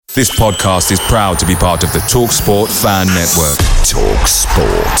This podcast is proud to be part of the TalkSport Fan Network.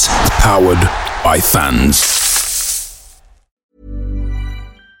 TalkSport. Powered by fans.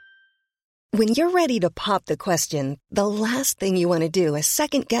 When you're ready to pop the question, the last thing you want to do is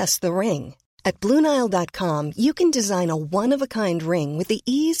second-guess the ring. At BlueNile.com, you can design a one-of-a-kind ring with the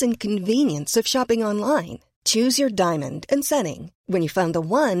ease and convenience of shopping online. Choose your diamond and setting. When you find the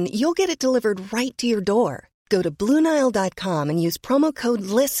one, you'll get it delivered right to your door. Go to BlueNile.com and use promo code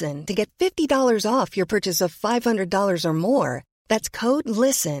LISTEN to get $50 off your purchase of $500 or more. That's code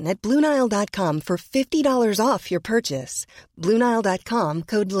LISTEN at BlueNile.com for $50 off your purchase. BlueNile.com,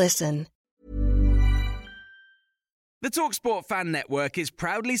 code LISTEN. The TalkSport Fan Network is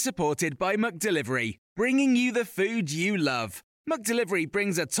proudly supported by McDelivery, bringing you the food you love. McDelivery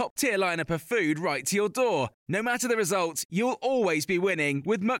brings a top-tier lineup of food right to your door. No matter the result, you'll always be winning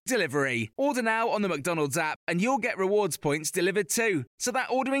with McDelivery. Order now on the McDonald's app and you'll get rewards points delivered too. So that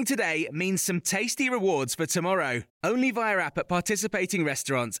ordering today means some tasty rewards for tomorrow. Only via app at participating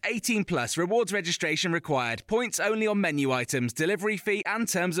restaurants. 18 plus. Rewards registration required. Points only on menu items. Delivery fee and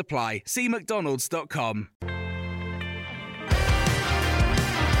terms apply. See mcdonalds.com.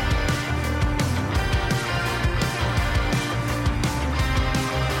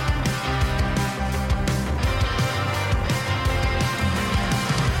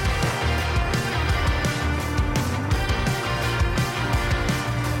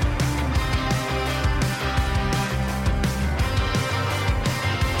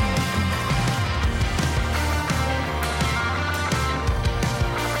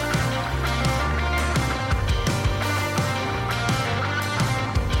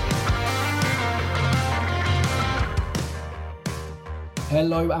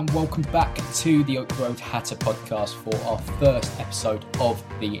 Hello and welcome back to the Oak Road Hatter podcast for our first episode of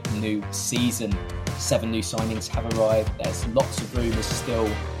the new season. 7 new signings have arrived. There's lots of rumours still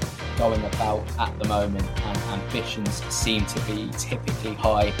going about at the moment and ambitions seem to be typically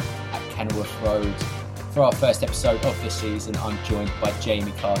high at Kenilworth Road. For our first episode of this season, I'm joined by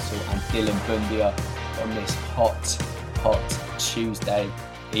Jamie Castle and Dylan Bundia on this hot Tuesday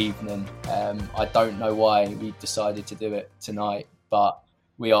evening. I don't know why we decided to do it tonight, but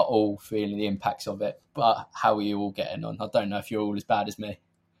we are all feeling the impacts of it. But how are you all getting on? I don't know if you're all as bad as me.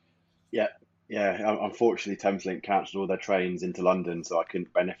 Yeah. Unfortunately, Thameslink cancelled all their trains into London, so I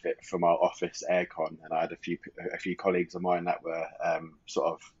couldn't benefit from our office aircon. And I had a few colleagues of mine that were sort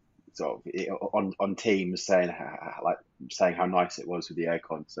of on Teams saying how nice it was with the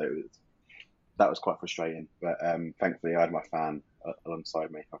aircon. So that was quite frustrating. But thankfully, I had my fan alongside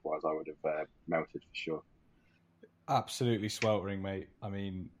me. Otherwise, I would have melted for sure. Absolutely sweltering, mate. I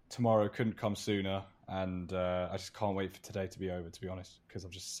mean, tomorrow couldn't come sooner, and I just can't wait for today to be over, to be honest, because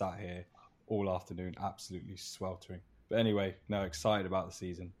I've just sat here all afternoon, absolutely sweltering. But anyway, no, excited about the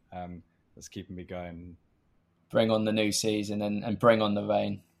season. That's keeping me going. Bring on the new season and bring on the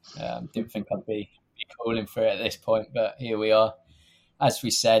rain. Didn't think I'd be calling for it at this point, but here we are. As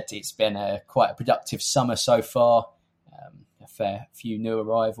we said, it's been quite a productive summer so far. A fair few new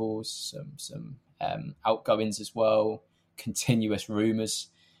arrivals, some outgoings as well, continuous rumours.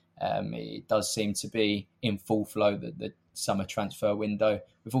 It does seem to be in full flow, the summer transfer window.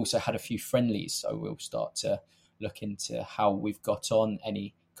 We've also had a few friendlies, so we'll start to look into how we've got on,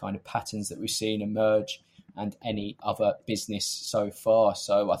 any kind of patterns that we've seen emerge, and any other business so far.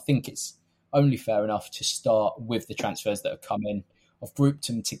 So I think it's only fair enough to start with the transfers that have come in. I've grouped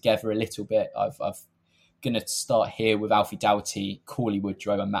them together a little bit. I've going to start here with Alfie Doughty, Corley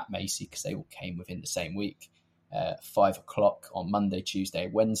Woodrow and Matt Macy, because they all came within the same week. 5 o'clock on Monday, Tuesday,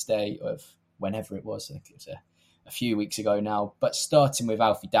 Wednesday of whenever it was. I think it was a few weeks ago now. But starting with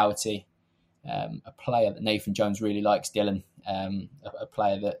Alfie Doughty, a player that Nathan Jones really likes, Dylan, a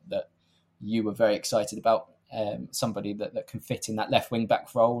player that you were very excited about, somebody that can fit in that left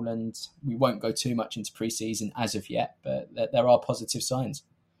wing-back role. And we won't go too much into pre-season as of yet, but there are positive signs.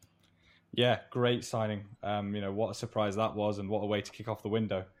 Yeah, great signing. What a surprise that was, and what a way to kick off the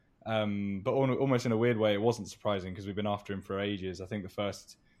window. But almost in a weird way, it wasn't surprising because we've been after him for ages. I think the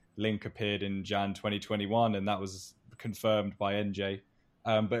first link appeared in Jan 2021, and that was confirmed by NJ.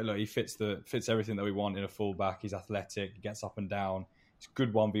 But look, he fits everything that we want in a fullback. He's athletic, he gets up and down. He's a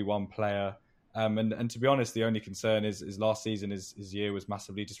good 1v1 player. And to be honest, the only concern is last season his year was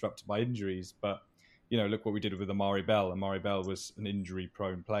massively disrupted by injuries. But look what we did with Amari Bell. Amari Bell was an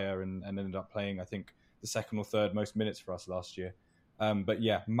injury-prone player and ended up playing, I think, the second or third most minutes for us last year. But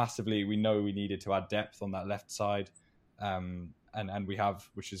yeah, massively, we know we needed to add depth on that left side. And we have,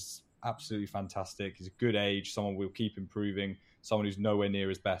 which is absolutely fantastic. He's a good age, someone we'll keep improving, someone who's nowhere near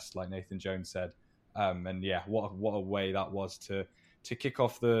his best, like Nathan Jones said. And yeah, what a way that was to to kick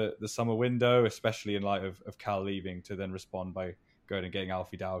off the summer window, especially in light of Cal leaving, to then respond by going and getting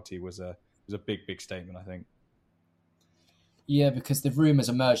Alfie Doughty was a big statement, I think. Yeah, because the rumours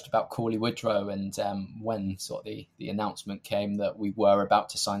emerged about Cauley Woodrow, and when sort of the announcement came that we were about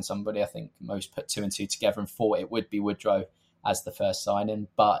to sign somebody, I think most put two and two together and thought it would be Woodrow as the first signing,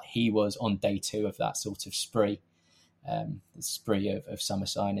 but he was on day 2 of that sort of spree, the spree of summer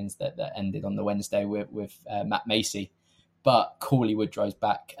signings that ended on the Wednesday with Matt Macey. But Cauley Woodrow's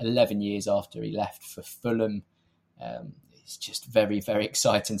back 11 years after he left for Fulham. It's just very, very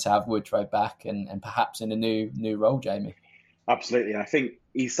exciting to have Woodrow back and perhaps in a new role, Jamie. Absolutely. And I think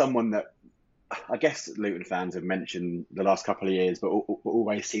he's someone that I guess Luton fans have mentioned the last couple of years, but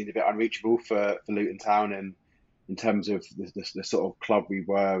always seemed a bit unreachable for Luton Town, and in terms of the sort of club we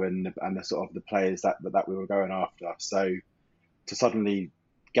were and the sort of the players that we were going after. So to suddenly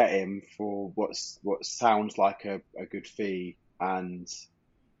get him for what sounds like a good fee, and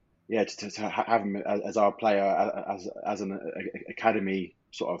to have him as our player, as an academy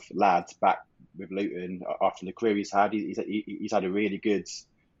sort of lad back with Luton after the career he's had. He's had a really good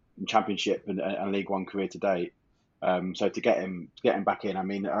Championship and League One career to date. So to get him back in, I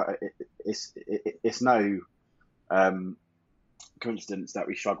mean, it's no coincidence that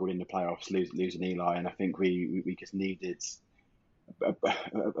we struggled in the playoffs losing Eli, and I think we just needed a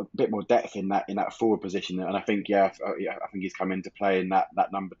bit more depth in that forward position, and I think I think he's come into play in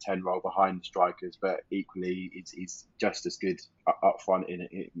that number 10 role behind the strikers, but equally he's just as good up front in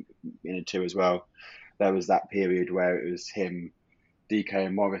it too as well. There was that period where it was him, DK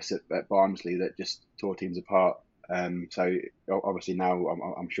and Morris at Barnsley that just tore teams apart. So obviously now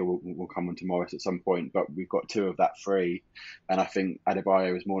I'm sure we'll come on to Morris at some point, but we've got 2 of that 3, and I think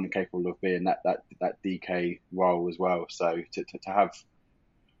Adebayo is more than capable of being that DK role as well. So to have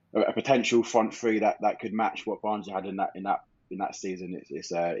a potential front 3 that could match what Barnsley had in that season,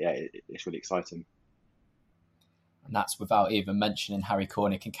 it's really exciting. And that's without even mentioning Harry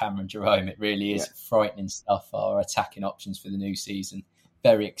Cornick and Cameron Jerome. It really is frightening stuff, our attacking options for the new season.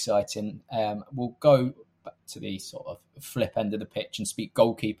 Very exciting. We'll go back to the sort of flip end of the pitch and speak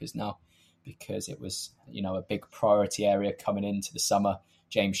goalkeepers now, because it was, a big priority area coming into the summer.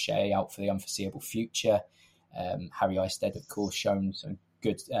 James Shea out for the unforeseeable future. Harry Isted, of course, shown some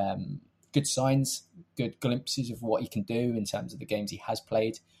good signs, good glimpses of what he can do in terms of the games he has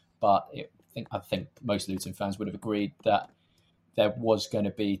played. But I think most Luton fans would have agreed that there was going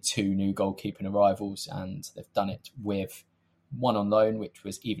to be 2 new goalkeeping arrivals, and they've done it with one on loan, which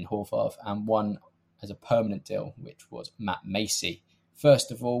was Even Horvath, and one as a permanent deal, which was Matt Macey.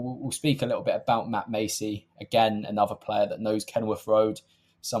 First of all, we'll speak a little bit about Matt Macey. Again, another player that knows Kenilworth Road,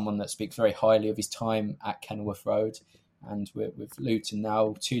 someone that speaks very highly of his time at Kenilworth Road. And with Luton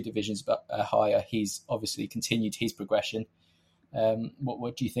now 2 divisions higher, he's obviously continued his progression.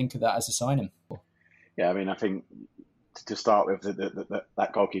 What do you think of that as a signing? Yeah, I mean, I think to start with,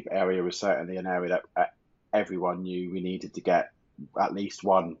 that goalkeeper area was certainly an area that everyone knew we needed to get at least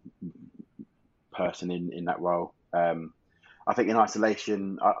one person in that role. I think in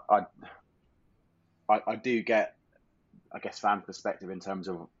isolation, I do get, I guess, fan perspective in terms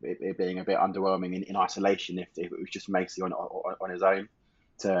of it being a bit underwhelming in isolation if it was just Macey on his own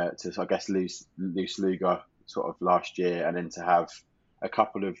to I guess lose Luger sort of last year, and then to have a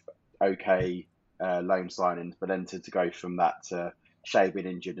couple of okay loan signings, but then to go from that to Shea being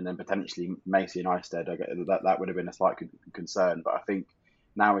injured and then potentially Macey and Isted, that would have been a slight concern. But I think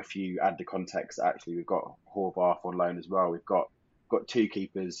now, if you add the context, actually we've got Horvath on loan as well. We've got 2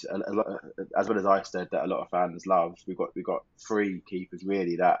 keepers, as well as Isted, that a lot of fans love. We've got 3 keepers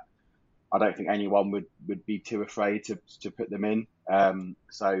really that I don't think anyone would be too afraid to put them in.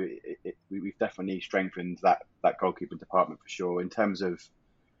 So we've definitely strengthened that goalkeeping department for sure. In terms of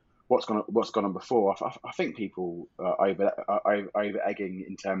what's gone on before, I think people are over egging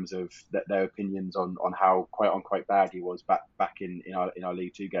in terms of their opinions on how quote unquote bad he was back in our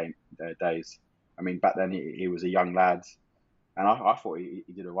League Two game days. I mean, back then he was a young lad, and I thought he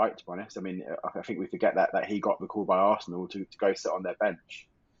did all right, to be honest. I mean, I think we forget that he got the call by Arsenal to go sit on their bench.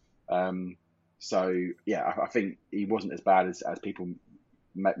 So yeah, I think he wasn't as bad as people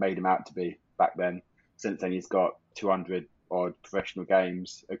made him out to be back then. Since then, he's got 200 odd professional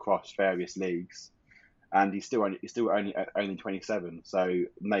games across various leagues, and he's still only 27. So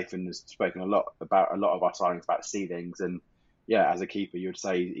Nathan has spoken a lot about a lot of our signings about ceilings, and yeah, as a keeper, you would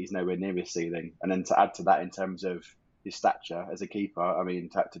say he's nowhere near his ceiling. And then to add to that in terms of his stature as a keeper, I mean,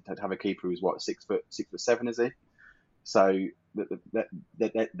 to have a keeper who's what 6'7", is he? So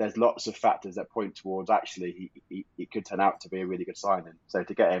there's lots of factors that point towards actually he could turn out to be a really good signing. So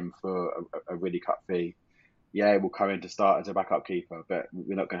to get him for a really cut fee, yeah, will come in to start as a backup keeper, but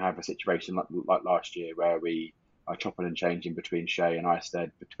we're not going to have a situation like last year where we are chopping and changing between Shea and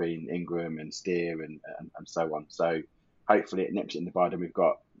Isted, between Ingram and Steer and so on. So hopefully it nips it in the bud, and we've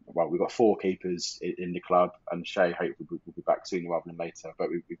got 4 keepers in the club, and Shea hopefully will be back sooner rather than later. But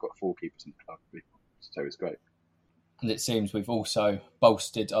we've got 4 keepers in the club, so it's great. And it seems we've also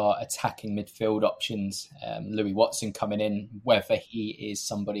bolstered our attacking midfield options. Louis Watson coming in, whether he is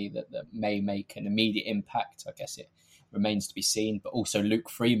somebody that may make an immediate impact, I guess it remains to be seen. But also Luke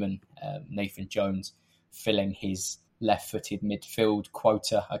Freeman, Nathan Jones, filling his left-footed midfield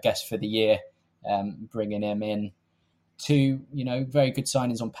quota, I guess, for the year, bringing him in. 2, very good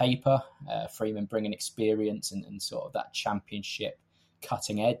signings on paper. Freeman bringing experience and sort of that championship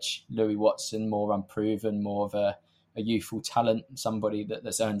cutting edge. Louis Watson, more unproven, more of a youthful talent, somebody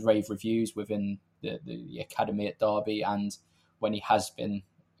that's earned rave reviews within the academy at Derby, and when he has been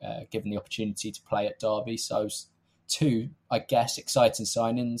given the opportunity to play at Derby. So 2, I guess, exciting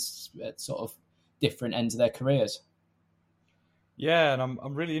signings at sort of different ends of their careers. Yeah, and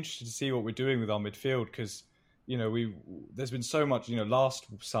I'm really interested to see what we're doing with our midfield, because there's been so much. Last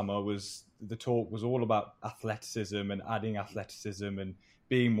summer the talk was all about athleticism and adding athleticism and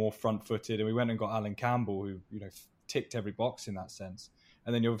being more front-footed, and we went and got Alan Campbell, who ticked every box in that sense.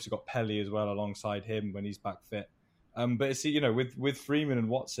 And then you obviously got Pelly as well alongside him when he's back fit. But it's, with Freeman and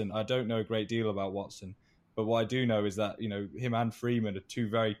Watson, I don't know a great deal about Watson, but what I do know is that him and Freeman are 2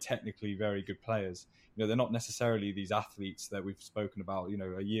 very technically very good players. They're not necessarily these athletes that we've spoken about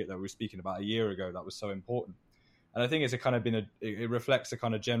a year ago that was so important. And I think it's it reflects a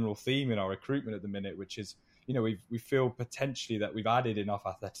kind of general theme in our recruitment at the minute, which is we feel potentially that we've added enough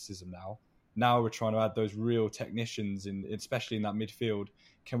athleticism now. Now we're trying to add those real technicians, especially in that midfield.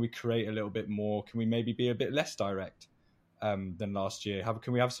 Can we create a little bit more? Can we maybe be a bit less direct than last year?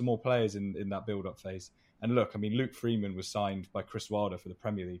 Can we have some more players in that build-up phase? And look, Luke Freeman was signed by Chris Wilder for the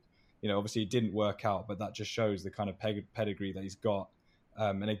Premier League. Obviously it didn't work out, but that just shows the kind of pedigree that he's got.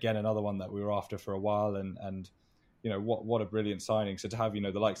 And again, another one that we were after for a while. And what a brilliant signing. So to have,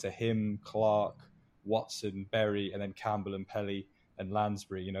 the likes of him, Clark, Watson, Berry, and then Campbell and Pelly and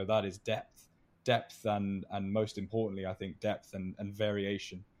Lansbury, that is depth and most importantly, I think depth and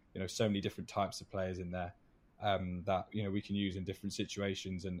variation. So many different types of players in there that we can use in different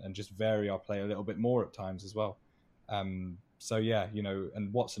situations and just vary our play a little bit more at times as well. So yeah,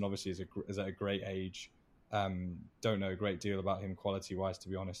 and Watson obviously is at a great age. Don't know a great deal about him quality wise, to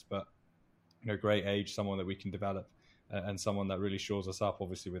be honest, but great age, someone that we can develop and someone that really shores us up.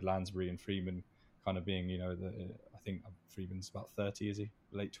 Obviously with Lansbury and Freeman kind of being, I think Freeman's about 30, is he?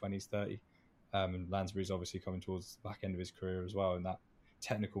 Late 20s, 30. And Lansbury's obviously coming towards the back end of his career as well in that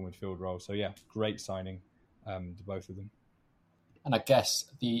technical midfield role. So yeah, great signing to both of them. And I guess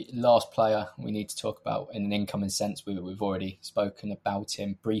the last player we need to talk about in an incoming sense, we've already spoken about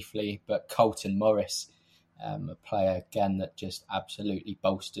him briefly, but Colton Morris, a player again that just absolutely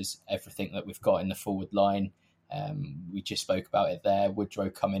bolsters everything that we've got in the forward line. We just spoke about it there. Woodrow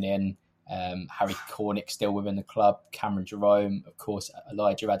coming in, Harry Cornick still within the club, Cameron Jerome, of course,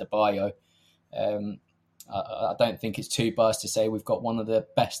 Elijah Adebayo. I don't think it's too biased to say we've got one of the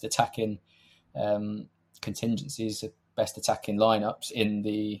best attacking contingencies, best attacking lineups in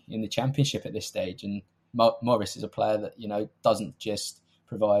the Championship at this stage. And Morris is a player that doesn't just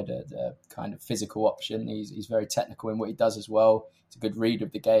provide a kind of physical option. He's very technical in what he does as well. It's a good read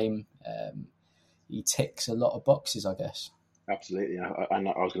of the game. He ticks a lot of boxes, I guess. Absolutely, and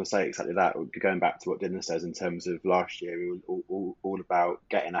I was going to say exactly that. Going back to what Dinner says in terms of last year, we were all about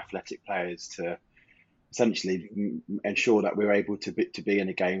getting athletic players to essentially ensure that we were able to be in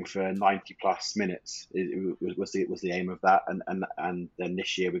a game for 90 plus minutes. It was the aim of that, and then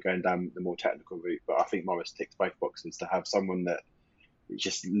this year we're going down the more technical route. But I think Morris ticks both boxes to have someone that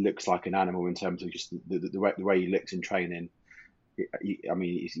just looks like an animal in terms of just the way he looks in training.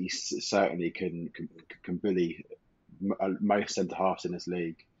 He certainly can bully most centre halves in this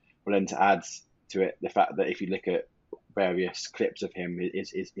league. But then to add to it the fact that if you look at various clips of him,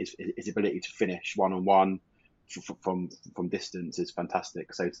 his ability to finish one-on-one from distance is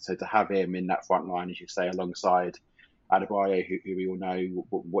fantastic. So to have him in that front line, as you say, alongside Adebayo, who we all know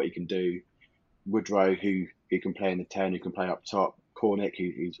what he can do, Woodrow, who can play in the 10, who can play up top, Cornick,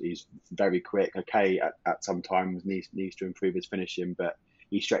 who's very quick. Okay, at sometimes needs to improve his finishing, but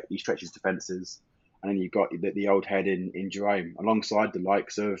he stretches defences. And then you've got the old head in Jerome, alongside the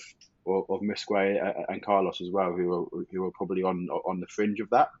likes of Musquet and Carlos as well, who are probably on the fringe of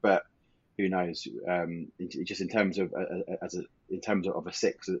that. But who knows? Just in terms of a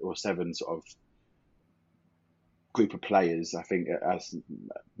 6 or 7 sort of group of players. I think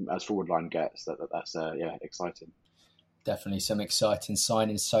as forward line gets, that's exciting. Definitely some exciting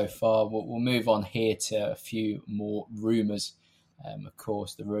signings so far. We'll move on here to a few more rumours. Of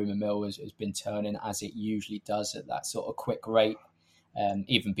course, the rumour mill has been turning as it usually does at that sort of quick rate.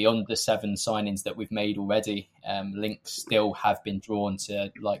 Even beyond the 7 signings that we've made already, links still have been drawn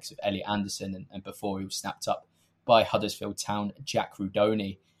to likes of Elliot Anderson and before he was snapped up by Huddersfield Town, Jack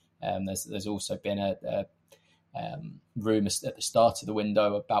Rudoni. There's also been a rumours at the start of the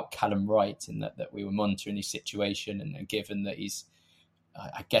window about Callum Wright, and that we were monitoring his situation, and given that he's,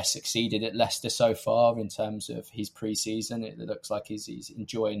 I guess, succeeded at Leicester so far in terms of his pre-season, it looks like he's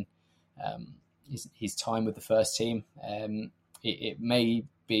enjoying his time with the first team. It may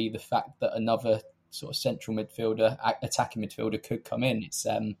be the fact that another sort of central midfielder, attacking midfielder, could come in. It's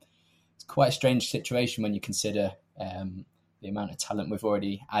quite a strange situation when you consider the amount of talent we've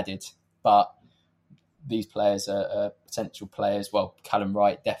already added, but these players are potential players. Well, Callum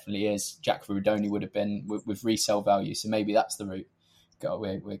Wright definitely is. Jack Rudoni would have been with resale value, so maybe that's the route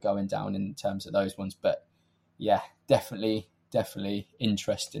we're going down in terms of those ones. But yeah, definitely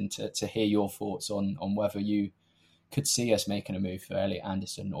interesting to hear your thoughts on whether you could see us making a move for Elliot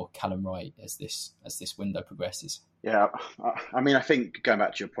Anderson or Callum Wright as this window progresses. Yeah, I mean, I think going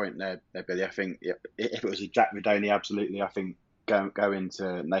back to your point there, Billy, I think if it was a Jack Rudoni, absolutely. I think going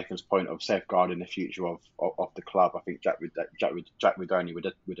to Nathan's point of safeguarding the future of the club, I think Jack Rudoni would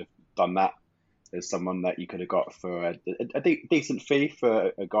have done that. As someone that you could have got for a decent fee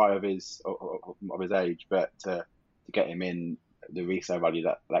for a guy of his age, but to get him in, the resale value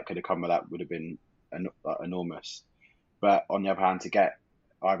that could have come with that would have been enormous. But on the other hand, to get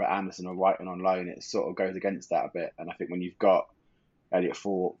either Anderson or Wright on loan, it sort of goes against that a bit. And I think when you've got Elliot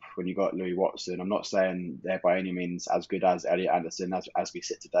Thorpe, when you've got Louis Watson, I'm not saying they're by any means as good as Elliot Anderson as we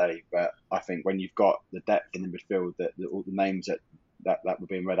sit today, but I think when you've got the depth in the midfield, that all the names that were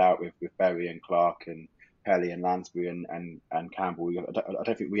being read out with Berry and Clark and Pelly and Lansbury and Campbell, I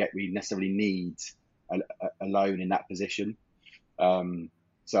don't think we necessarily need a loan in that position.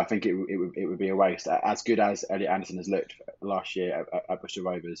 So I think it would be a waste. As good as Elliot Anderson has looked last year at Bristol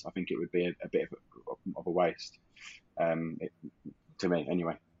Rovers, I think it would be a bit of a waste, to me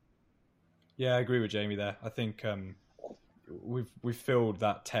anyway. Yeah, I agree with Jamie there. I think we've filled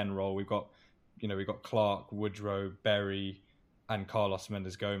that 10 role. We've got Clark, Woodrow, Berry, and Carlos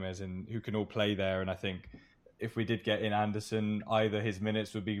Mendes-Gomez, and who can all play there. And I think if we did get in Anderson, either his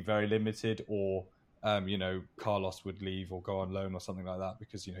minutes would be very limited, or Carlos would leave or go on loan or something like that,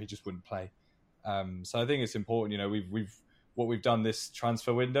 because he just wouldn't play. So I think it's important. What we've done this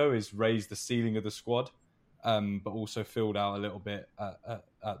transfer window is raise the ceiling of the squad, but also filled out a little bit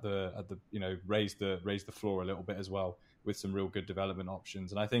raise the floor a little bit as well with some real good development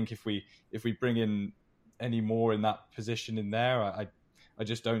options. And I think if we bring in any more in that position in there, I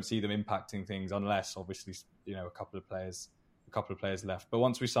just don't see them impacting things, unless obviously a couple of players left. But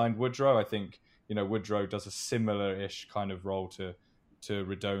once we signed Woodrow, I think Woodrow does a similar-ish kind of role to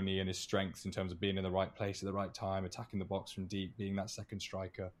Rudoni and his strengths in terms of being in the right place at the right time, attacking the box from deep, being that second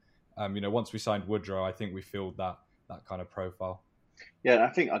striker. Once we signed Woodrow, I think we filled that kind of profile. Yeah,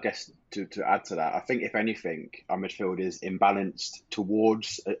 I guess to add to that, I think if anything, our midfield is imbalanced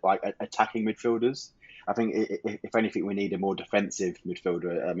towards attacking midfielders. I think if anything, we need a more defensive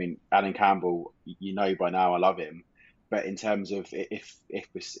midfielder. I mean, Alan Campbell, by now I love him. But in terms of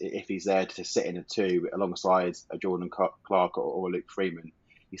if he's there to sit in a 2 alongside a Jordan Clark or Luke Freeman,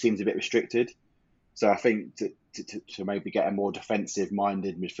 he seems a bit restricted. So I think to maybe get a more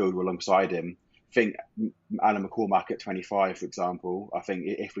defensive-minded midfielder alongside him, I think Alan McCormack at 25, for example, I think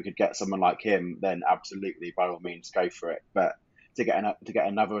if we could get someone like him, then absolutely, by all means, go for it. But to get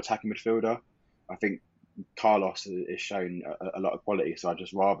another attacking midfielder, I think Carlos has shown a lot of quality, so I'd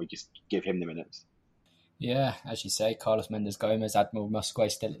just rather give him the minutes. Yeah, as you say, Carlos Mendes-Gomez, Admiral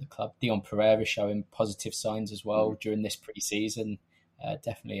Musquet still at the club. Dion Pereira showing positive signs as well during this pre-season.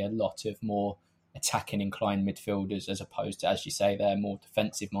 Definitely a lot of more attacking inclined midfielders, as opposed to, as you say, they're more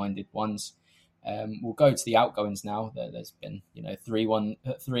defensive-minded ones. We'll go to the outgoings now. There's been 3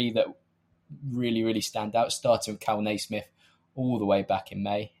 that really, really stand out, starting with Cal Naismith all the way back in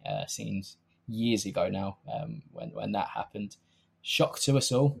May. Seems years ago now when that happened. Shock to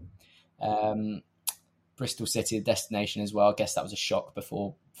us all. Bristol City, the destination as well. I guess that was a shock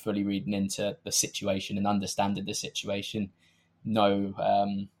before fully reading into the situation and understanding the situation. No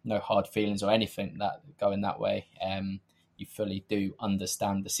hard feelings or anything that going that way. You fully do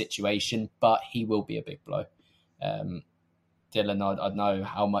understand the situation, but he will be a big blow. Dylan, I know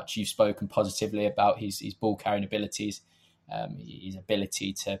how much you've spoken positively about his ball carrying abilities, his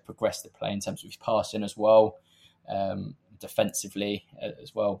ability to progress the play in terms of his passing as well. defensively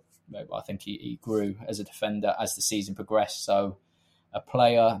as well. I think he grew as a defender as the season progressed. So a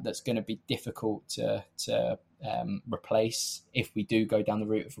player that's going to be difficult to replace if we do go down the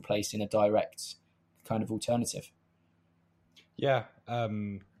route of replacing a direct kind of alternative. Yeah, I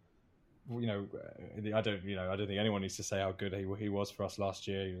don't think anyone needs to say how good he was for us last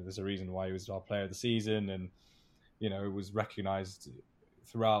year. There's a reason why he was our player of the season, and it was recognised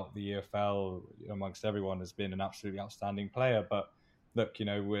throughout the EFL amongst everyone as being an absolutely outstanding player. But look,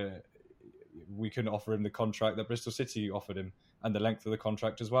 we couldn't offer him the contract that Bristol City offered him, and the length of the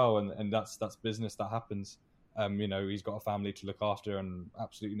contract as well, and that's business, that happens. He's got a family to look after, and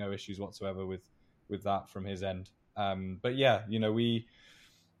absolutely no issues whatsoever with that from his end. But yeah,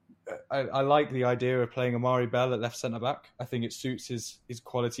 I like the idea of playing Amari Bell at left centre back. I think it suits his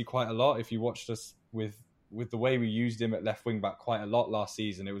quality quite a lot. If you watched us with the way we used him at left wing back quite a lot last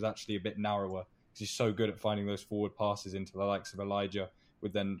season, it was actually a bit narrower because he's so good at finding those forward passes into the likes of Elijah.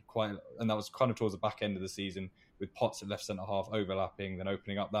 And that was kind of towards the back end of the season, with Potts at left centre half overlapping, then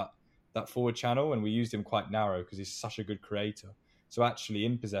opening up that forward channel, and we used him quite narrow because he's such a good creator. So actually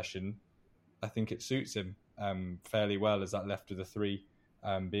in possession, I think it suits him fairly well as that left of the three,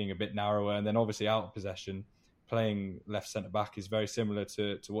 being a bit narrower, and then obviously out of possession, playing left centre back is very similar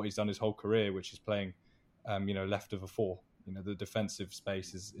to what he's done his whole career, which is playing left of a four. The defensive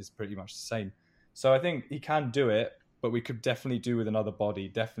space is pretty much the same. So I think he can do it, but we could definitely do with another body,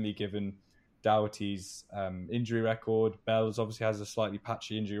 definitely given Dougherty's injury record. Bells obviously has a slightly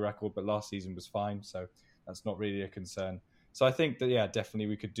patchy injury record, but last season was fine, so that's not really a concern. So I think that, yeah, definitely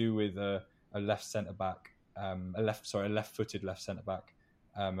we could do with a left centre back, a left-footed left centre back.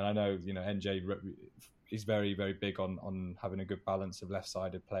 And I know, NJ is very, very big on having a good balance of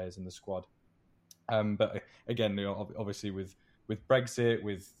left-sided players in the squad. But again, obviously with Brexit,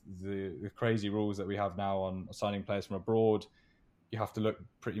 with the crazy rules that we have now on signing players from abroad, you have to look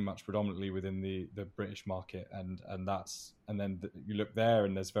pretty much predominantly within the British market, and then you look there,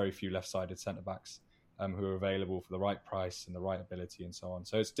 and there's very few left-sided centre backs who are available for the right price and the right ability and so on.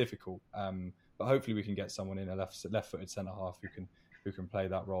 So it's difficult, but hopefully we can get someone in a left-footed centre half who can play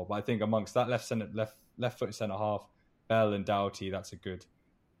that role. But I think amongst that left-footed centre half, Bell and Dougherty, that's a good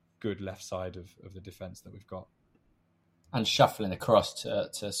left side of the defence that we've got. And shuffling across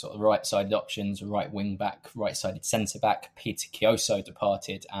to sort of right-sided options, right wing-back, right-sided centre-back, Peter Kioso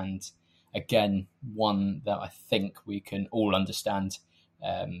departed, and again, one that I think we can all understand,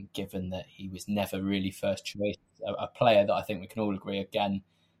 given that he was never really first choice. A player that I think we can all agree, again,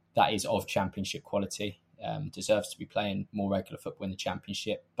 that is of championship quality, deserves to be playing more regular football in the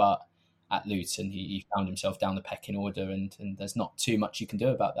championship, but at Luton, he found himself down the pecking order, and there's not too much you can do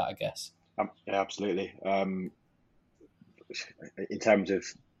about that, I guess. Yeah, absolutely. In terms of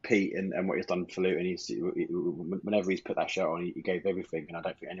Pete and what he's done for Luton, whenever he's put that shirt on, he gave everything, and I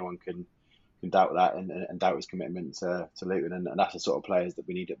don't think anyone can doubt that and doubt his commitment to Luton, and that's the sort of players that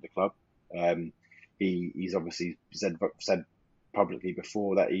we need at the club. He's obviously said publicly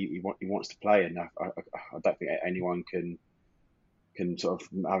before that he wants to play, and I don't think anyone can sort of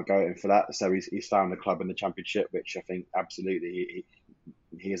have a go at him for that. So he's found the club in the Championship, which I think absolutely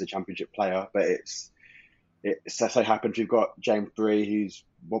he is a Championship player, but it so happens we've got James Bree, who's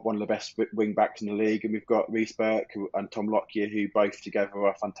one of the best wing backs in the league, and we've got Reece Burke and Tom Lockyer, who both together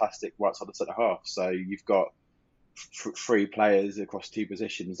are fantastic right side of centre half. So you've got three players across two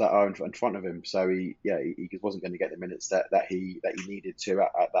positions that are in front of him. So he wasn't going to get the minutes that he needed to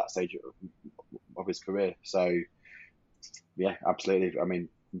at that stage of his career. So yeah, absolutely. I mean,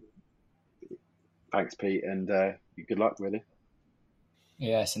 thanks, Pete, and good luck, really.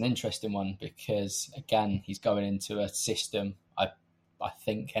 Yeah, it's an interesting one because, again, he's going into a system, I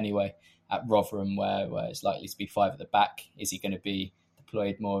think anyway, at Rotherham where it's likely to be five at the back. Is he going to be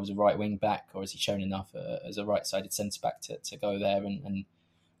deployed more as a right wing back, or has he shown enough as a right-sided centre-back to go there and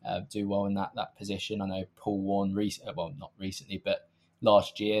do well in that position? I know Paul Warne, not recently, but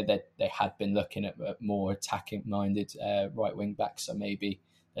last year they had been looking at more attacking-minded right wing backs, so maybe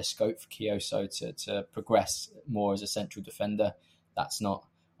there's scope for Kioso to progress more as a central defender. That's not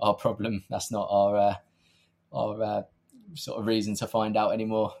our problem. That's not our sort of reason to find out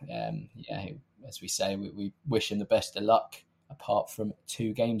anymore. As we say, we wish him the best of luck, apart from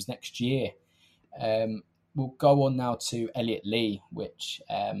 2 games next year. We'll go on now to Elliot Lee, which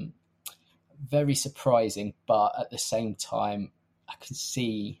very surprising, but at the same time, I can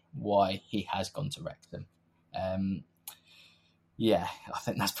see why he has gone to Wrexham. I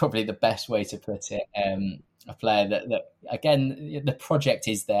think that's probably the best way to put it. A player that again, the project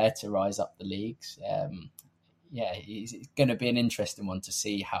is there to rise up the leagues. It's going to be an interesting one to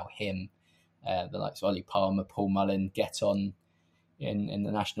see how him the likes of Ollie Palmer, Paul Mullin get on in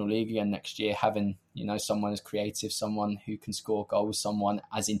the National League again next year, having, you know, someone as creative, someone who can score goals, someone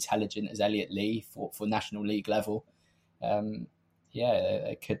as intelligent as Elliot Lee for National League level.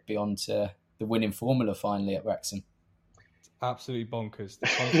 It could be on to the winning formula finally at Wrexham. Absolutely bonkers. The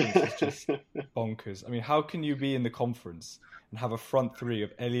conference is just bonkers. I mean, how can you be in the conference and have a front three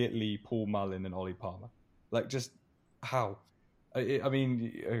of Elliot Lee, Paul Mullin and Ollie Palmer? Like, just how? I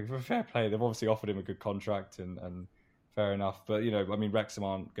mean, fair play. They've obviously offered him a good contract and fair enough. But, you know, I mean, Wrexham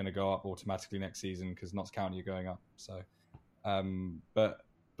aren't going to go up automatically next season because Notts County are going up. So, but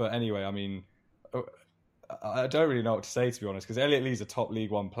anyway, I mean, I don't really know what to say, to be honest, because Elliot Lee's a top League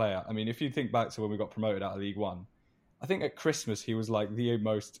One player. I mean, if you think back to when we got promoted out of League One, I think at Christmas he was like the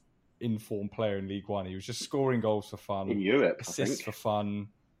most informed player in League One. He was just scoring goals for fun. In Europe, assists for fun.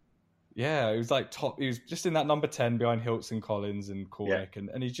 Yeah, he was like top. He was just in that number 10 behind Hilton Collins and Cornick, and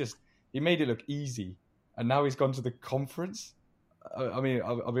he made it look easy. And now he's gone to the conference. I mean,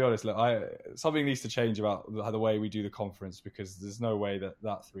 I'll be honest. Look, something needs to change about the way we do the conference, because there's no way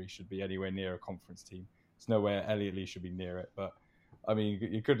that three should be anywhere near a conference team. There's no way Elliot Lee should be near it. But I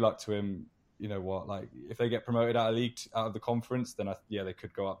mean, good luck to him. You know what? Like, if they get promoted out of the conference, then they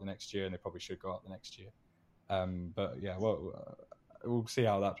could go up the next year, and they probably should go up the next year. But yeah, well, we'll see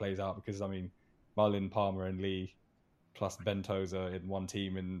how that plays out, because I mean, Mullin, Palmer, and Lee plus Ben Tozer in one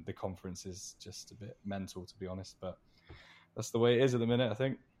team in the conference is just a bit mental, to be honest. But that's the way it is at the minute, I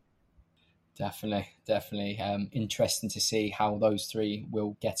think. Definitely. Interesting to see how those three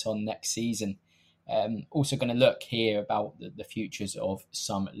will get on next season. Also going to look here about the futures of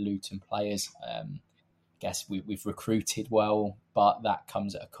some Luton players. Guess we've recruited well, but that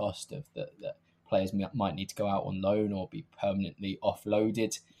comes at a cost of that players might need to go out on loan or be permanently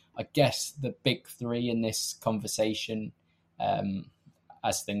offloaded. I guess the big three in this conversation,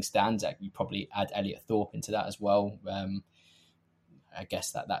 as things stand, you probably add Elliot Thorpe into that as well. I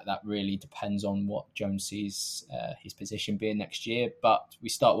guess that really depends on what Jones sees his position being next year. But we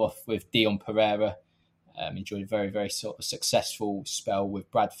start off with Dion Pereira. Enjoyed a very, very sort of successful spell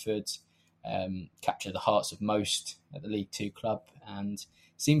with Bradford. Captured the hearts of most at the League Two club, and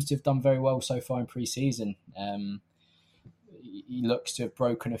seems to have done very well so far in pre-season. He looks to have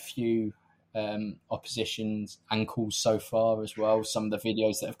broken a few opposition's ankles so far as well. Some of the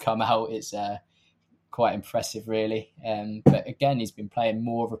videos that have come out, it's quite impressive, really. But again, he's been playing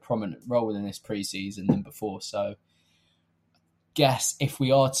more of a prominent role in this pre-season than before. So, guess if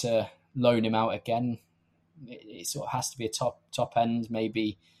we are to loan him out again, it sort of has to be a top end,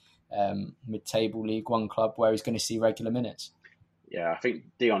 maybe mid-table League One club where he's going to see regular minutes. Yeah, I think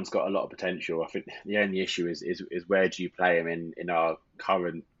Dion's got a lot of potential. I think the only issue is where do you play him in our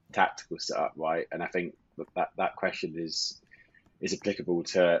current tactical setup, right? And I think that question is applicable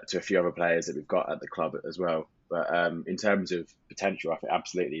to a few other players that we've got at the club as well. But in terms of potential, I think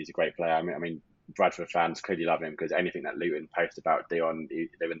absolutely he's a great player. I mean, Bradford fans clearly love him, because anything that Luton post about Dion,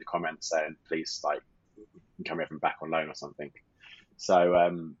 they're in the comments saying, please, like, come here from back on loan or something.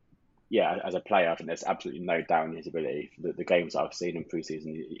 So, yeah, as a player, I think there's absolutely no doubt in his ability. The games that I've seen in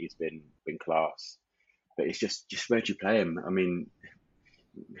pre-season, he's been class. But it's just where do you play him? I mean,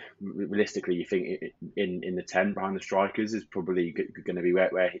 realistically, you think in the 10 behind the strikers is probably going to be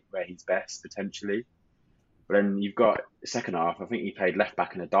where he's best, potentially. But then you've got the second half, I think he played left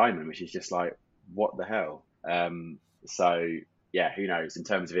back in a diamond, which is just like, what the hell? So, yeah, who knows? In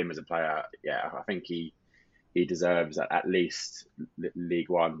terms of him as a player, yeah, I think he deserves at least League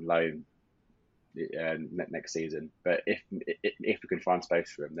One loan next season. But if we can find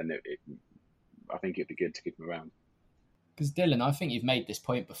space for him, then I think it'd be good to keep him around. Because Dylan, I think you've made this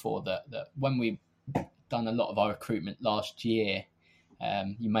point before that when we've done a lot of our recruitment last year,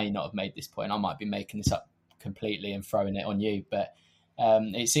 you may not have made this point. I might be making this up completely and throwing it on you, but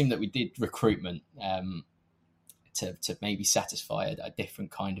it seemed that we did recruitment to maybe satisfy a different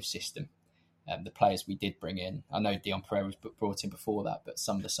kind of system. The players we did bring in, I know Dion Pereira was brought in before that, but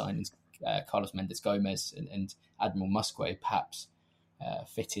some of the signings, Carlos Mendes Gomez and Admiral Musquet, perhaps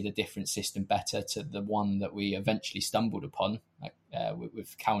fitted a different system better to the one that we eventually stumbled upon,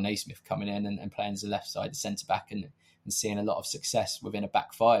 with Cal Naismith coming in and playing as a left side centre back and seeing a lot of success within a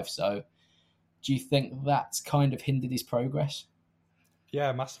back five. So, do you think that's kind of hindered his progress?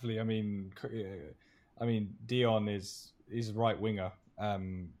 Yeah, massively. I mean, Dion is a right winger.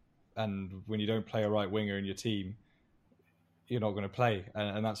 And when you don't play a right winger in your team, you're not going to play.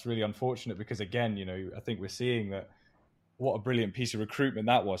 And that's really unfortunate, because, again, you know, I think we're seeing that what a brilliant piece of recruitment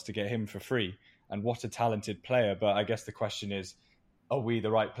that was to get him for free, and what a talented player. But I guess the question is, are we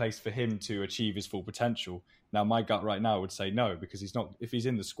the right place for him to achieve his full potential? Now, my gut right now would say no, because he's not. If he's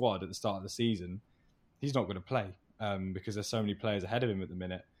in the squad at the start of the season, he's not going to play because there's so many players ahead of him at the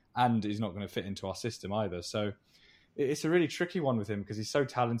minute, and he's not going to fit into our system either. So it's a really tricky one with him because he's so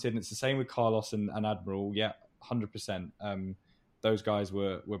talented, and it's the same with Carlos and Admiral. Yeah, 100%. Those guys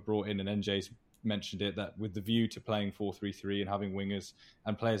were brought in, and NJ's mentioned it, that with the view to playing 4-3-3 and having wingers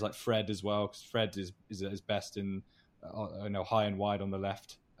and players like Fred as well, because Fred is at his best in high and wide on the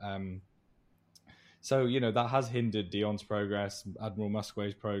left. So, that has hindered Dion's progress, Admiral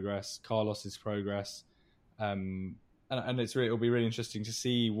Musque's progress, Carlos's progress. And it'll be really interesting to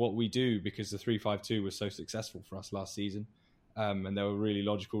see what we do, because the 3-5-2 was so successful for us last season. And there were really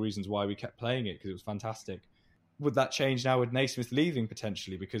logical reasons why we kept playing it, because it was fantastic. Would that change now with Naismith leaving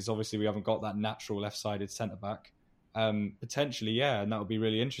potentially? Because obviously we haven't got that natural left-sided centre-back. Potentially, yeah. And that would be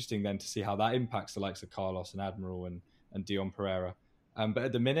really interesting then to see how that impacts the likes of Carlos and Admiral and Dion Pereira. But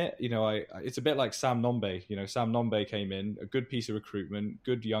at the minute, it's a bit like Sam Nombe. Sam Nombe came in, a good piece of recruitment,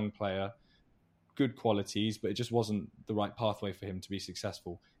 good young player, good qualities, but it just wasn't the right pathway for him to be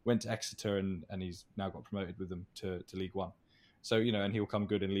successful. Went to Exeter and he's now got promoted with them to League One. So, and he'll come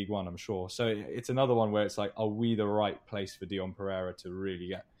good in League One, I'm sure. So it's another one where it's like, are we the right place for Dion Pereira to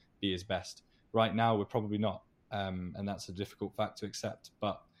really be his best? Right now, we're probably not. And that's a difficult fact to accept.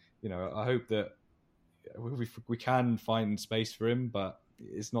 But, I hope that we can find space for him, but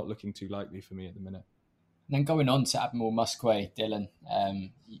it's not looking too likely for me at the minute. And then going on to Admiral Musque, Dylan,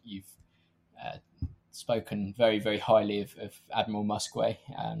 you've spoken very, very highly of Admiral Musque,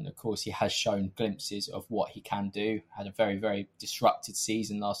 and of course he has shown glimpses of what he can do. Had a very, very disrupted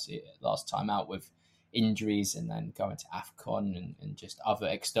season last time out with injuries, and then going to AFCON and just other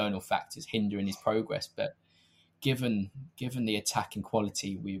external factors hindering his progress. But given the attacking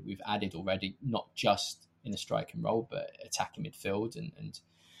quality we've added already, not just in the striking role, but attacking midfield and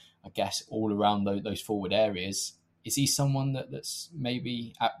I guess all around those forward areas, is he someone that's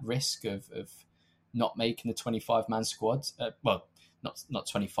maybe at risk of not making the 25-man squad? Well, not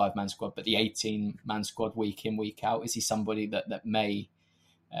 25-man squad, but the 18-man squad week in, week out. Is he somebody that may,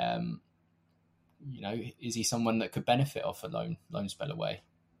 is he someone that could benefit off a loan spell away?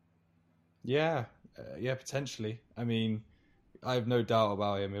 Yeah, potentially. I mean, I have no doubt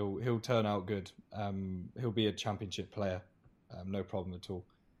about him. He'll turn out good. He'll be a championship player, no problem at all.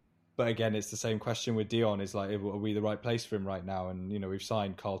 But again, it's the same question with Dion. Is like, are we the right place for him right now? And we've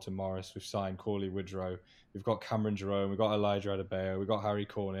signed Carlton Morris, we've signed Corley Woodrow, we've got Cameron Jerome, we've got Elijah Adebayo, we've got Harry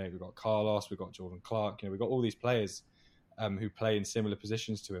Cornick, we've got Carlos, we've got Jordan Clark. We've got all these players who play in similar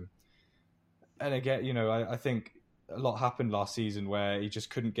positions to him. And again, I think a lot happened last season where he just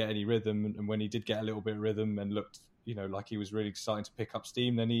couldn't get any rhythm, and when he did get a little bit of rhythm and looked, like he was really starting to pick up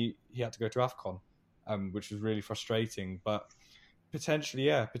steam, then he had to go to AFCON, which was really frustrating. But potentially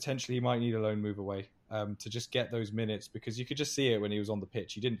he might need a loan move away to just get those minutes, because you could just see it when he was on the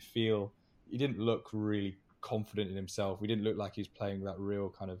pitch. He didn't look really confident in himself. He didn't look like he was playing with that real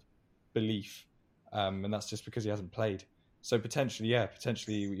kind of belief, and that's just because he hasn't played. So potentially,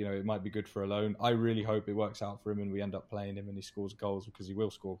 it might be good for a loan. I really hope it works out for him and we end up playing him and he scores goals, because he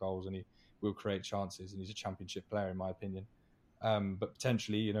will score goals and he will create chances, and he's a championship player in my opinion. But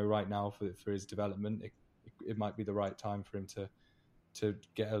potentially, right now for his development, it might be the right time for him to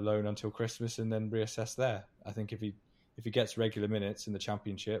get a loan until Christmas and then reassess there. I think if he gets regular minutes in the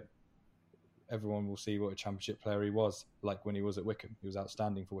championship, everyone will see what a championship player he was, like when he was at Wycombe. He was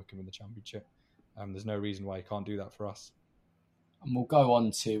outstanding for Wycombe in the championship. There's no reason why he can't do that for us. And we'll go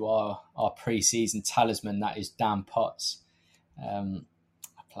on to our pre-season talisman, that is Dan Potts. A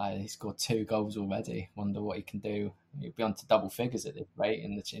player, he scored 2 goals already. Wonder what he can do. He'll be on to double figures at this rate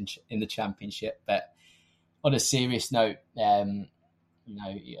in the championship. But on a serious note,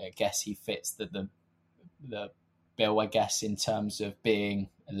 I guess he fits the bill, I guess, in terms of being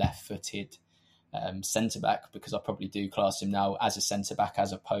a left-footed centre-back, because I probably do class him now as a centre-back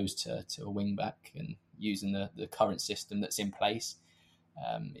as opposed to a wing-back, and using the current system that's in place.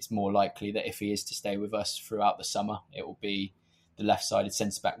 It's more likely that if he is to stay with us throughout the summer, it will be the left-sided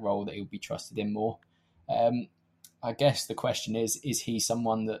centre-back role that he'll be trusted in more. I guess the question is he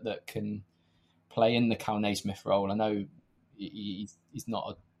someone that can play in the Cal Naismith role? I know he's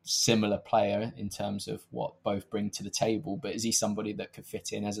not a similar player in terms of what both bring to the table, but is he somebody that could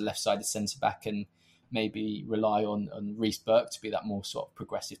fit in as a left-sided centre-back and maybe rely on Reece Burke to be that more sort of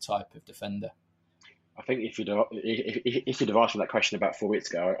progressive type of defender? I think if you'd have asked me that question about 4 weeks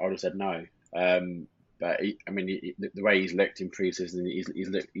ago, I would have said no. But the way he's looked in pre-season,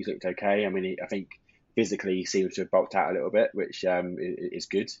 he's looked okay. I think physically he seems to have bulked out a little bit, which is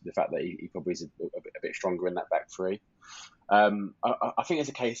good. The fact that he probably is a bit stronger in that back three. I think it's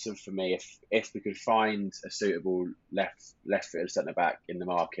a case of, for me, if we could find a suitable left-footed centre back in the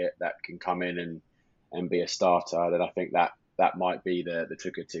market that can come in and be a starter, then I think that might be the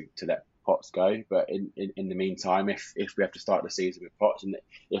trigger to let Potts go. But in the meantime, if we have to start the season with Potts, and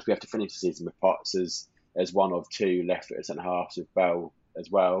if we have to finish the season with Potts as one of two left-footed centre halves with Bell as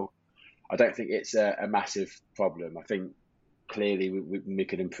well, I don't think it's a massive problem. I think clearly we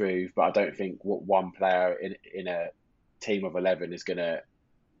could improve, but I don't think what one player in a team of 11 is going to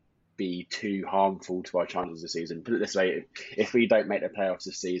be too harmful to our chances this season. Put it this way, if we don't make the playoffs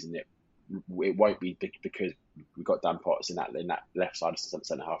this season, it won't be because we've got Dan Potts in that left side of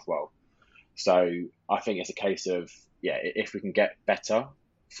centre half role. So I think it's a case of, if we can get better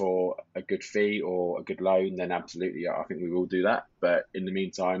for a good fee or a good loan, then absolutely, I think we will do that. But in the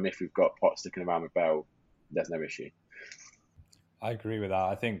meantime, if we've got Potts sticking around with Bell, there's no issue. I agree with that.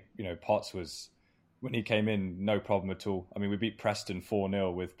 I think, Potts was, when he came in, no problem at all. I mean, we beat Preston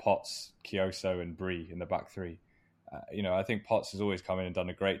 4-0 with Potts, Kioso and Bree in the back three. I think Potts has always come in and done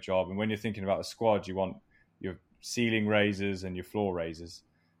a great job. And when you're thinking about a squad, you want your ceiling raisers and your floor raisers.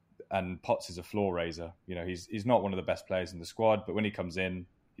 And Potts is a floor raiser. He's not one of the best players in the squad, but when he comes in,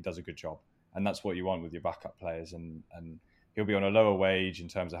 he does a good job. And that's what you want with your backup players. And he'll be on a lower wage in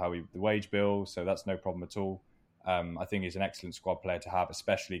terms of the wage bill, so that's no problem at all. I think he's an excellent squad player to have,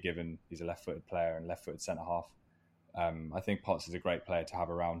 especially given he's a left-footed player and left-footed centre-half. I think Potts is a great player to have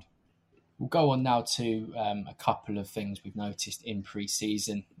around. We'll go on now to a couple of things we've noticed in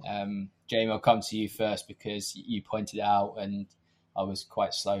pre-season. Jamie, I'll come to you first because you pointed out, and I was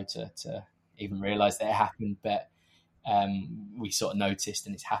quite slow to even realise that it happened, but we sort of noticed,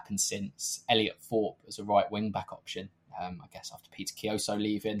 and it's happened since, Elliot Thorpe as a right wing-back option. I guess after Peter Kioso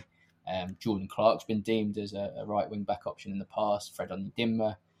leaving, Jordan Clark's been deemed as a right wing-back option in the past. Fred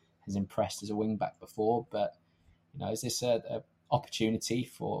Onyedinma has impressed as a wing-back before, but is this a opportunity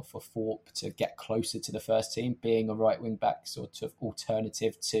for Thorpe to get closer to the first team, being a right wing-back sort of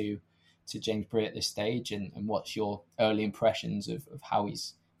alternative to James Bree at this stage? And what's your early impressions of how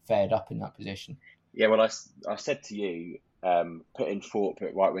he's fared up in that position? Yeah, well, I said to you, putting Thorpe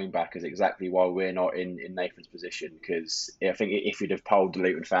at right wing back is exactly why we're not in Nathan's position, because I think if we'd have polled the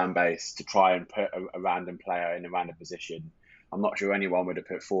Luton fan base to try and put a random player in a random position, I'm not sure anyone would have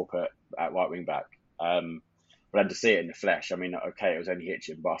put Thorpe at right wing back. But then to see it in the flesh, I mean, okay, it was only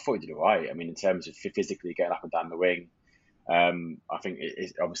Hitchin, but I thought he did all right. I mean, in terms of physically getting up and down the wing, I think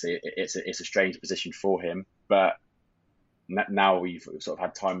it's a strange position for him. But now we've sort of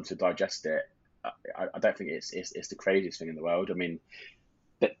had time to digest it, I don't think it's the craziest thing in the world. I mean,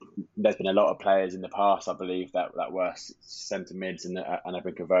 there's been a lot of players in the past, I believe, that were centre mids and have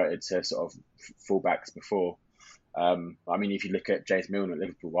been converted to sort of fullbacks before. I mean, if you look at James Milner at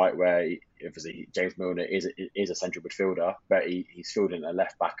Liverpool, right, where obviously James Milner is a central midfielder, but he's fielding a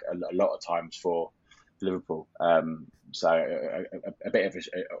left back a lot of times for Liverpool. So a bit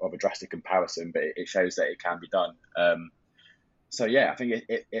of a drastic comparison, but it shows that it can be done. So yeah, I think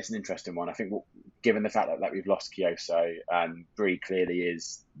it's an interesting one. I think given the fact that we've lost Kioso and Bree clearly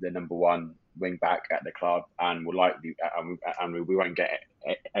is the number one wing back at the club, and will likely and we won't get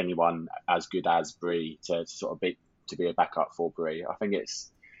anyone as good as Bree to be a backup for Bree. I think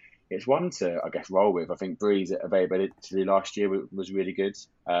it's one to, I guess, roll with. I think Bree's availability last year was really good.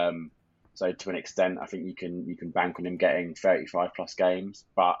 So to an extent, I think you can bank on him getting 35 plus games,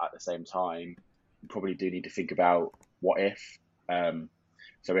 but at the same time, you probably do need to think about what if.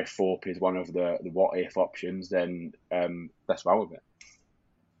 So if Thorpe is one of the what if options, then let's roll with it.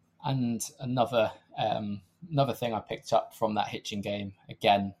 And another thing I picked up from that Hitchin game,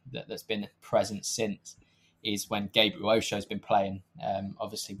 again, that's been present since, is when Gabriel Osho has been playing.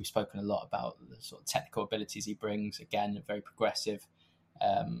 Obviously, we've spoken a lot about the sort of technical abilities he brings. Again, a very progressive,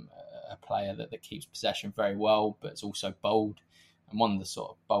 a player that keeps possession very well, but it's also bold. And one of the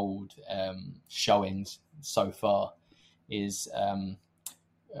sort of bold showings so far is,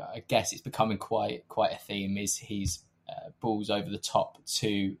 I guess it's becoming quite a theme, is his balls over the top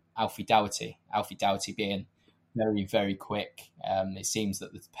to Alfie Doughty. Alfie Doughty being very, very quick. It seems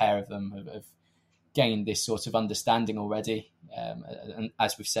that the pair of them have gained this sort of understanding already. And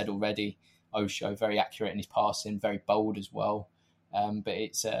as we've said already, Osho very accurate in his passing, very bold as well. But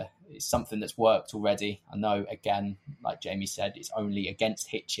it's something that's worked already. I know, again, like Jamie said, it's only against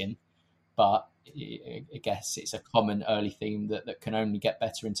Hitchin, but I guess it's a common early theme that can only get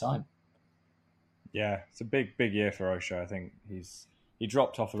better in time. Yeah, it's a big year for Osho. I think he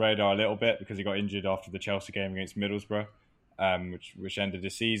dropped off the radar a little bit because he got injured after the Chelsea game against Middlesbrough, which ended the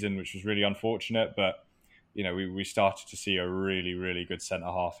season, which was really unfortunate. But we started to see a really, really good centre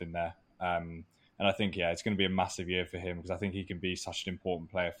half in there. And And I think, it's going to be a massive year for him because I think he can be such an important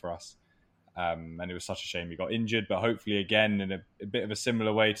player for us. And it was such a shame he got injured, but hopefully again in a bit of a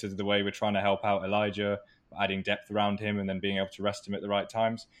similar way to the way we're trying to help out Elijah, adding depth around him and then being able to rest him at the right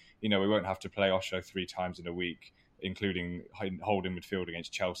times. We won't have to play Osho 3 times in a week, including holding midfield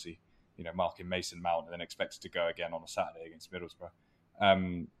against Chelsea, marking Mason Mount and then expected to go again on a Saturday against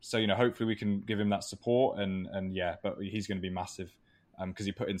Middlesbrough. So hopefully we can give him that support but he's going to be massive because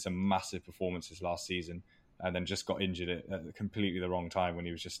he put in some massive performances last season and then just got injured at completely the wrong time when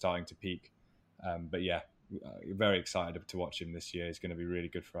he was just starting to peak. Very excited to watch him this year. He's going to be really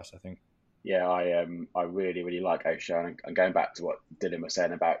good for us, I think. Yeah, I really, really like Osho. And going back to what Dylan was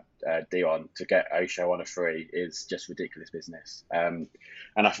saying about Dion, to get Osho on a free is just ridiculous business. And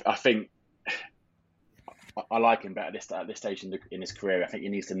I think I like him better at this stage in his career. I think he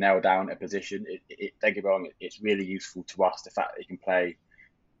needs to nail down a position. Don't get me wrong, it's really useful to us, the fact that he can play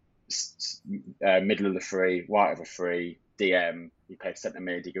middle of the free, right of a free, DM. He plays centre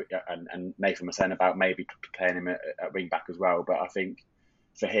mid, and Nathan was saying about maybe playing him at wing back as well. But I think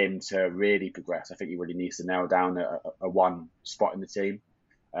for him to really progress, I think he really needs to nail down a one spot in the team,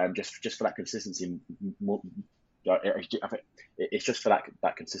 just for that consistency. It's just for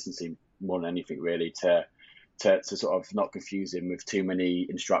that consistency more than anything, really, to sort of not confuse him with too many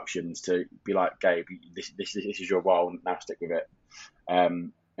instructions. To be like, Gabe, this is your role, now stick with it.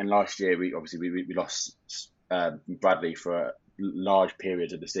 And last year we lost Bradley for large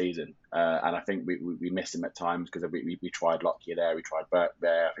periods of the season, and I think we missed him at times because we tried Lockyer there, we tried Burke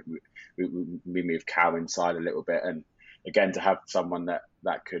there. I think we moved Cow inside a little bit, and again to have someone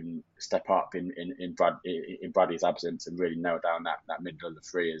that can step up in Bradley's absence and really nail down that middle of the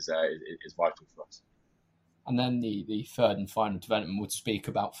three is vital for us. And then the third and final development we'll speak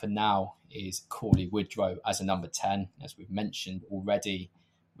about for now is Cauley Woodrow as a number 10. As we've mentioned already,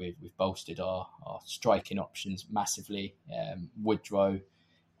 we've bolstered our striking options massively. Woodrow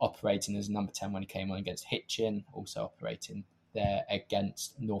operating as number 10 when he came on against Hitchin, also operating there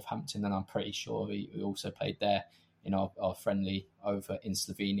against Northampton, and I'm pretty sure he also played there in our friendly over in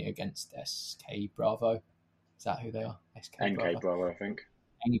Slovenia against SK Bravo. Is that who they are? NK Bravo, I think.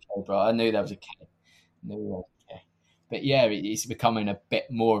 NK Bravo. I knew there was a K. But yeah, it's becoming a bit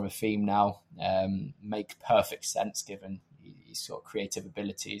more of a theme now. Makes perfect sense given his sort of creative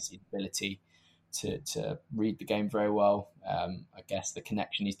abilities, his ability to read the game very well. I guess the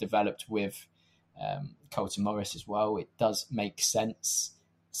connection he's developed with Carlton Morris as well, it does make sense.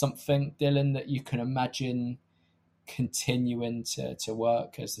 Something, Dylan, that you can imagine continuing to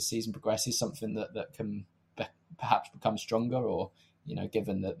work as the season progresses, something that can perhaps become stronger, or,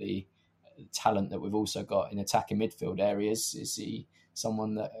 given that the talent that we've also got in attacking midfield areas, is he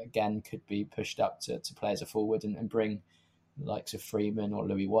someone that again could be pushed up to play as a forward and bring the likes of Freeman or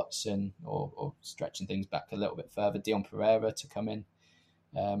Louis Watson, or stretching things back a little bit further, Dion Pereira to come in.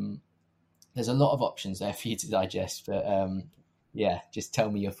 There's a lot of options there for you to digest, but just tell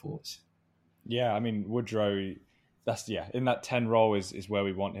me your thoughts. Yeah, I mean, Woodrow, in that 10 role is where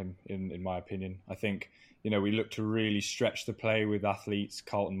we want him, in my opinion. I think, we look to really stretch the play with athletes,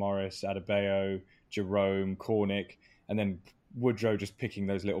 Carlton Morris, Adebayo, Jerome, Cornick, and then Woodrow just picking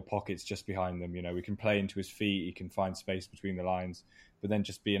those little pockets just behind them. We can play into his feet, he can find space between the lines, but then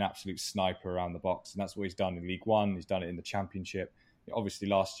just be an absolute sniper around the box. And that's what he's done in League One. He's done it in the Championship. Obviously,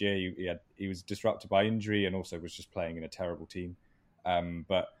 last year he was disrupted by injury and also was just playing in a terrible team.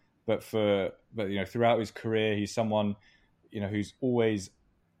 But throughout his career, he's someone who's always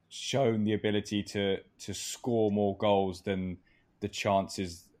shown the ability to score more goals than the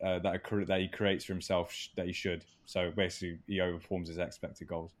chances that he creates for himself that he should. So basically, he overperforms his expected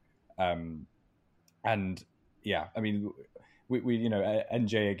goals. We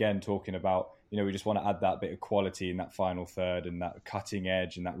NJ again talking about, we just want to add that bit of quality in that final third and that cutting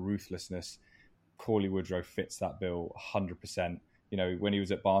edge and that ruthlessness. Cauley Woodrow fits that bill 100%. When he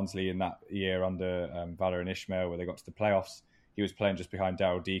was at Barnsley in that year under Valérien Ismaël, where they got to the playoffs, he was playing just behind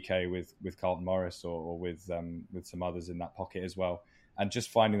Daryl DK with Carlton Morris or with some others in that pocket as well. And just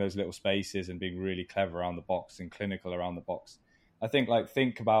finding those little spaces and being really clever around the box and clinical around the box. I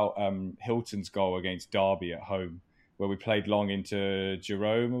think about Hilton's goal against Derby at home, where we played long into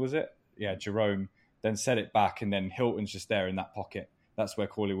Jerome, was it? Yeah, Jerome, then set it back, and then Hilton's just there in that pocket. That's where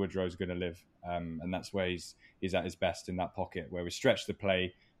Cauley Woodrow's going to live. And that's where he's at his best, in that pocket, where we stretch the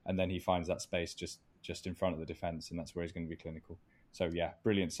play, and then he finds that space just in front of the defence, and that's where he's going to be clinical. So yeah,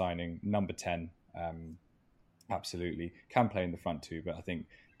 brilliant signing. Number 10, absolutely. Can play in the front too, but I think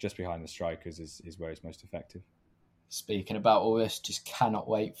just behind the strikers is where he's most effective. Speaking about all this, just cannot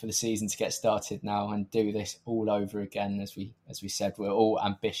wait for the season to get started now and do this all over again. As we said, we're all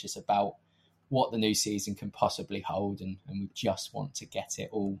ambitious about what the new season can possibly hold, and we just want to get it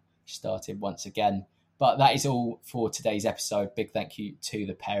all started once again. But that is all for today's episode. Big thank you to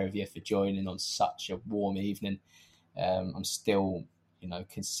the pair of you for joining on such a warm evening. I'm still,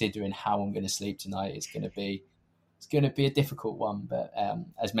 considering how I'm going to sleep tonight. It's going to be a difficult one. But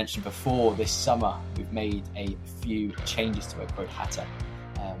as mentioned before, this summer we've made a few changes to Oak Road Hatter.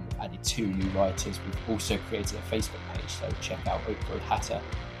 We've added 2 new writers. We've also created a Facebook page, so check out Oak Road Hatter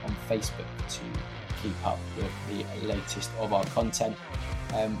on Facebook to keep up with the latest of our content.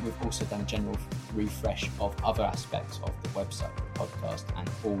 We've also done a general refresh of other aspects of the website, the podcast, and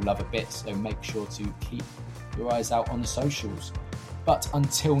all other bits, so make sure to keep your eyes out on the socials. But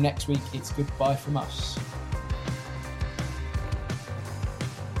until next week, it's goodbye from us.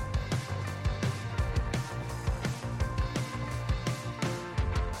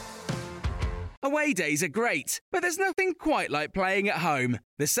 Away days are great, but there's nothing quite like playing at home.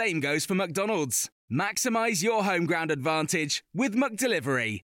 The same goes for McDonald's. Maximise your home ground advantage with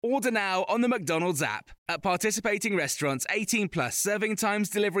McDelivery. Order now on the McDonald's app. At participating restaurants, 18 plus, serving times,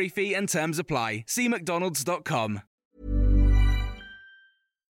 delivery fee and terms apply. See mcdonalds.com.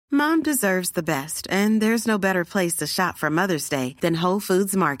 Mom deserves the best, and there's no better place to shop for Mother's Day than Whole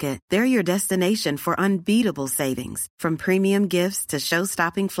Foods Market. They're your destination for unbeatable savings, from premium gifts to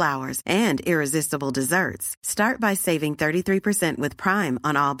show-stopping flowers and irresistible desserts. Start by saving 33% with Prime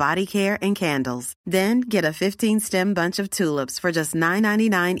on all body care and candles. Then get a 15-stem bunch of tulips for just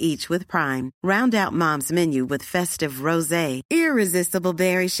 $9.99 each with Prime. Round out Mom's menu with festive rosé, irresistible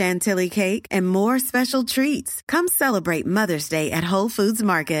berry chantilly cake, and more special treats. Come celebrate Mother's Day at Whole Foods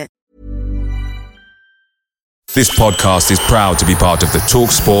Market. This podcast is proud to be part of the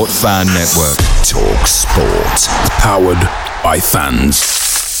TalkSport Fan Network. TalkSport. Powered by fans.